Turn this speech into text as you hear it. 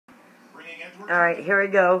Alright, here we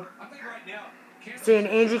go. Seeing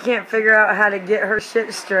Angie can't figure out how to get her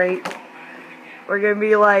shit straight. We're gonna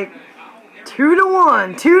be like 2 to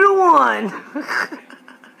 1, 2 to 1.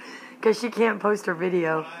 Because she can't post her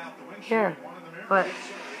video. Here. What?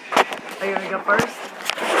 Are you gonna go first?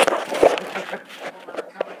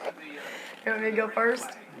 You want me to go first?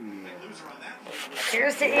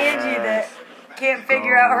 Here's to Angie that can't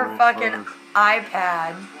figure out her fucking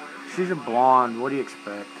iPad. She's a blonde. What do you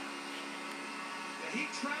expect?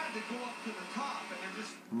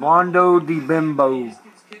 Mondo di Bimbo.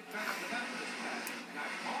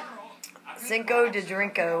 Cinco de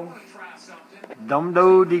Drinko.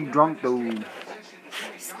 Dumdo di Drunkdo.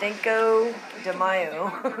 Stinko de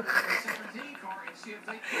Mayo.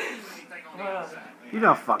 You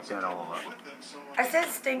done fucked that all up. I said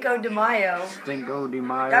Stinko de Mayo. Stinko di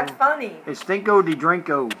Mayo. That's funny. It's Stinko di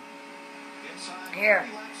Drinko. Here.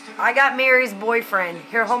 I got Mary's boyfriend.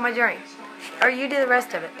 Here, hold my drink. Or you do the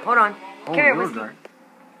rest of it. Hold on. Come here, Whiskey.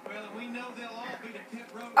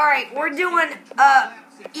 Alright, we're doing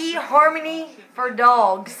eHarmony for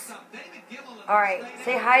dogs. Alright,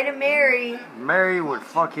 say hi to Mary. Mary would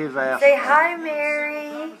fuck his ass. Say hi,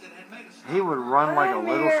 Mary. He would run like a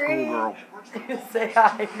little schoolgirl. Say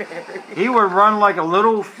hi, Mary. He would run like a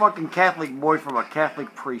little fucking Catholic boy from a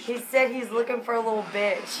Catholic priest. He said he's looking for a little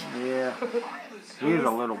bitch. Yeah. He's a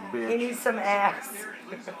little bitch. He needs some ass.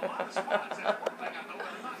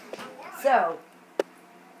 So,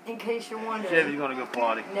 in case you're wondering. Chevy's gonna go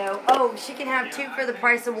potty. No. Oh, she can have 2 for the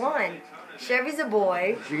price of 1. Chevy's a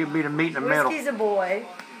boy. She could be the meat in the middle. Whiskey's a boy.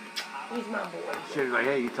 He's my boy. Chevy's like,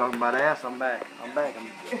 hey, you talking about ass? I'm back. I'm back.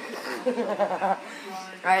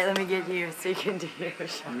 Alright, let me get you so you can do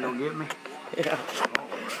yours. You gonna get me? Yeah.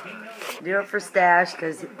 Do it for Stash,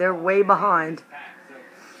 because they're way behind.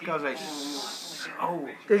 Because they... Oh,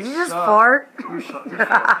 did you just fart?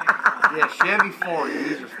 Yeah, Chevy Ford.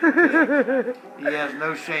 He has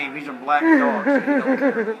no shame. He's a black dog. So he don't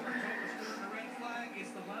care.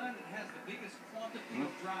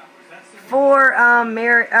 For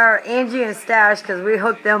Angie and Stash, because we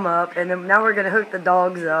hooked them up, and then now we're gonna hook the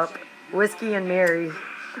dogs up. Whiskey and Mary,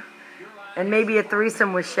 and maybe a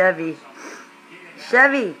threesome with Chevy.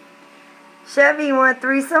 Chevy, you want a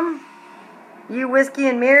threesome? You, Whiskey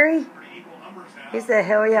and Mary? He said,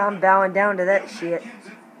 hell yeah, I'm bowing down to that shit.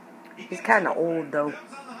 He's kind of old, though.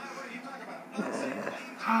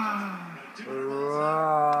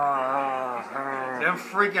 Them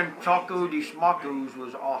freaking Taco de Smacos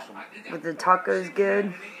was awesome. With the tacos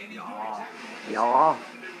good? Yeah.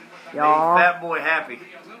 Y'all. Made Fat Boy happy.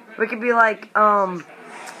 We could be like,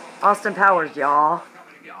 Austin Powers, y'all.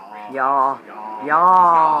 Y'all.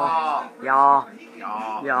 Y'all. Y'all.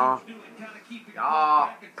 Y'all. Yeah.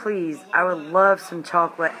 Please, I would love some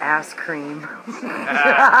chocolate ass cream.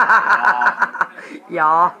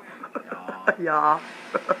 Y'all. Y'all.